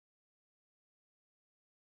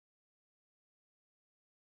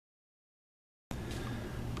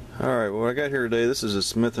Alright, what I got here today, this is a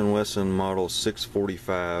Smith & Wesson model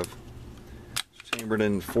 645. It's chambered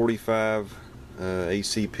in 45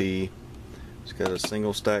 ACP. It's got a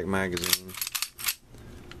single stack magazine.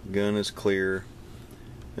 Gun is clear.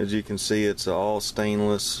 As you can see, it's all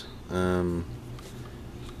stainless. It's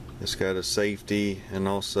got a safety, and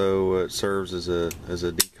also it serves as a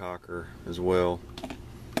decocker as well.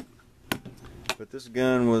 But this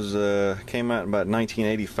gun was came out in about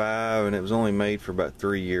 1985, and it was only made for about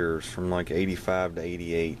 3 years, from like 85 to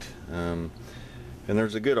 88. And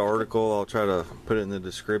there's a good article, I'll try to put it in the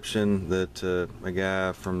description, that a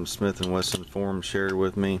guy from Smith & Wesson forum shared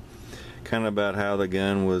with me, kind of about how the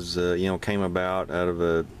gun was came about out of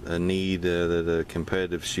a need that a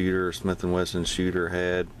competitive shooter, Smith & Wesson shooter,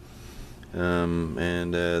 had,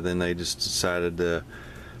 and then they just decided to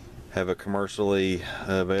have a commercially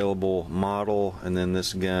available model. And then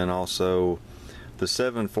this gun also, the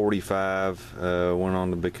 745, went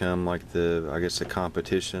on to become like I guess a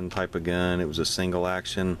competition type of gun. It was a single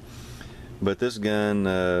action, but this gun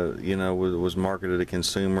was marketed to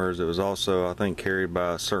consumers. It was also, I think, carried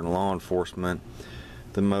by certain law enforcement,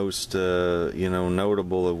 the most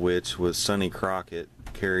notable of which was Sonny Crockett.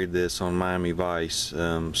 Carried this on Miami Vice.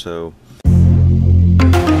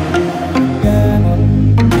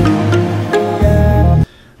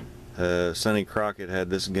 Sonny Crockett had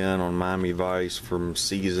this gun on Miami Vice from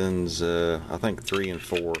seasons, I think 3 and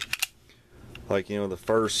 4. Like, the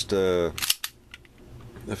first 2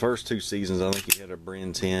 seasons, I think he had a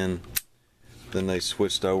Bren 10. Then they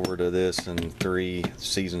switched over to this in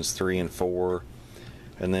seasons 3 and 4.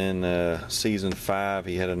 And then season 5,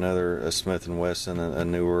 he had a Smith & Wesson, a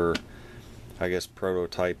newer, I guess,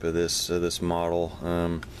 prototype of this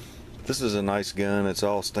model. This is a nice gun. It's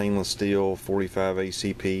all stainless steel, 45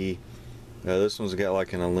 ACP. This one's got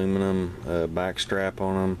like an aluminum back strap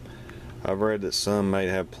on them. I've read that some may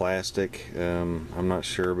have plastic. I'm not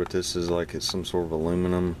sure, but this is like it's some sort of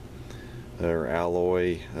aluminum or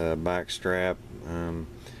alloy back strap. And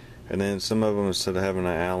then some of them, instead of having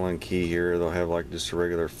an Allen key here, they'll have like just a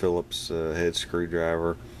regular Phillips head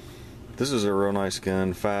screwdriver. This is a real nice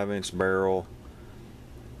gun, 5-inch barrel.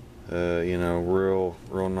 Real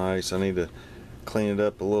nice. I need to clean it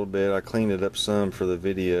up a little bit. I cleaned it up some for the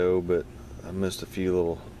video, but I missed a few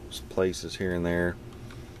little places here and there.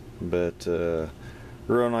 But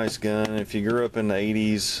real nice gun. If you grew up in the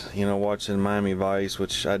 80s, watching Miami Vice,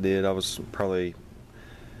 which I did, I was probably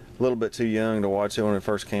a little bit too young to watch it when it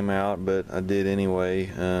first came out, but I did anyway.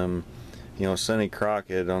 Sonny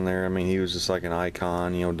Crockett on there, I mean, he was just like an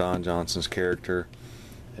icon, Don Johnson's character.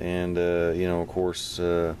 And of course,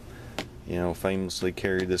 famously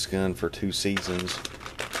carried this gun for 2 seasons.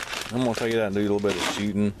 I'm gonna take it out and do a little bit of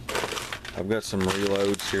shooting. I've got some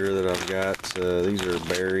reloads here that I've got. These are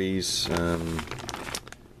berries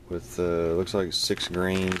with looks like 6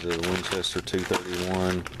 grains of Winchester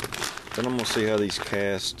 231. Then I'm gonna see how these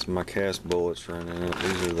my cast bullets run in it.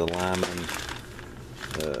 These are the Lyman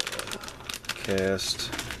cast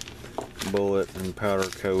bullet and powder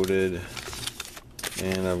coated,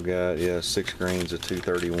 and I've got 6 grains of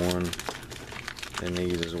 231 in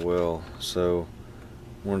these as well. So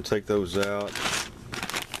I'm going to take those out,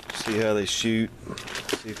 see how they shoot,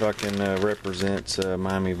 see if I can represent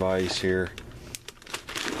Miami Vice here.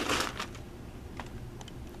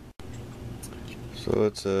 So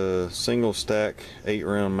it's a single stack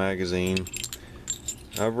 8-round magazine.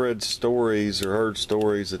 I've read stories or heard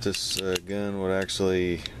stories that this gun would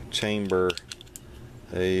actually chamber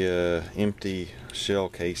a empty shell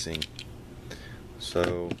casing.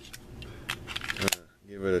 So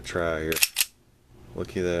give it a try here.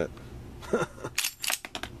 Look at that.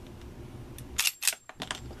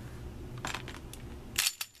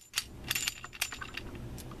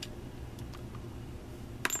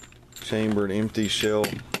 Chambered empty shell.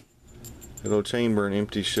 It'll chamber an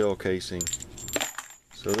empty shell casing.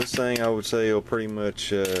 So this thing, I would say, will pretty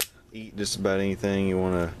much eat just about anything you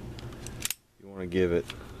want to give it.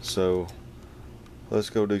 So let's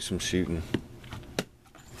go do some shooting.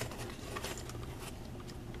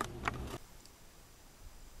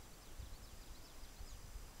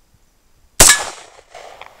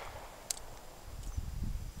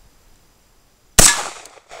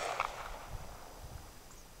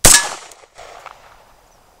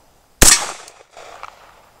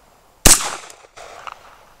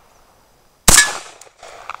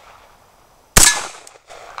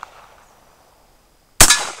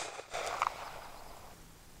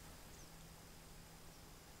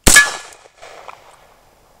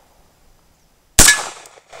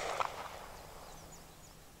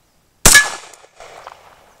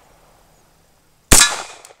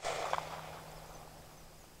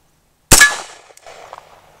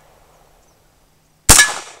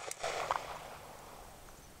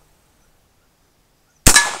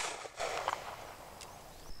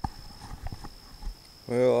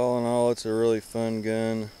 Well, all in all, it's a really fun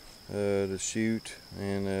gun to shoot,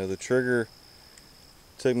 and the trigger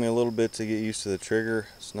took me a little bit to get used to the trigger.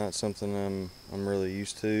 It's not something I'm really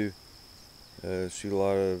used to. Shoot a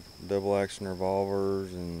lot of double action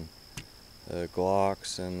revolvers and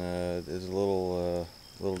Glocks, and it's a little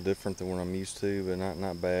different than what I'm used to, but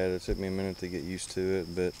not bad. It took me a minute to get used to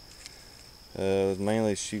it, but I was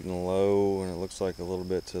mainly shooting low, and it looks like a little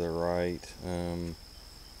bit to the right.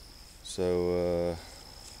 So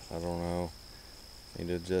I don't know. Need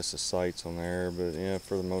to adjust the sights on there, but yeah,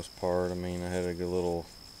 for the most part, I mean, I had a good little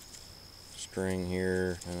string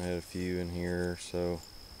here, and I had a few in here. So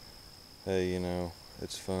hey, you know,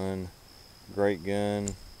 it's fun. Great gun.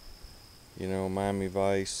 You know, Miami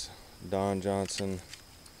Vice, Don Johnson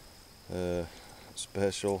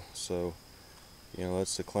special. So you know,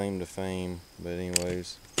 that's the claim to fame. But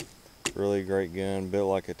anyways, really great gun, built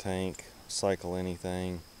like a tank, cycle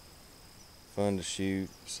anything, fun to shoot.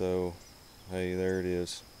 So hey, there it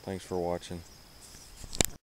is. Thanks for watching.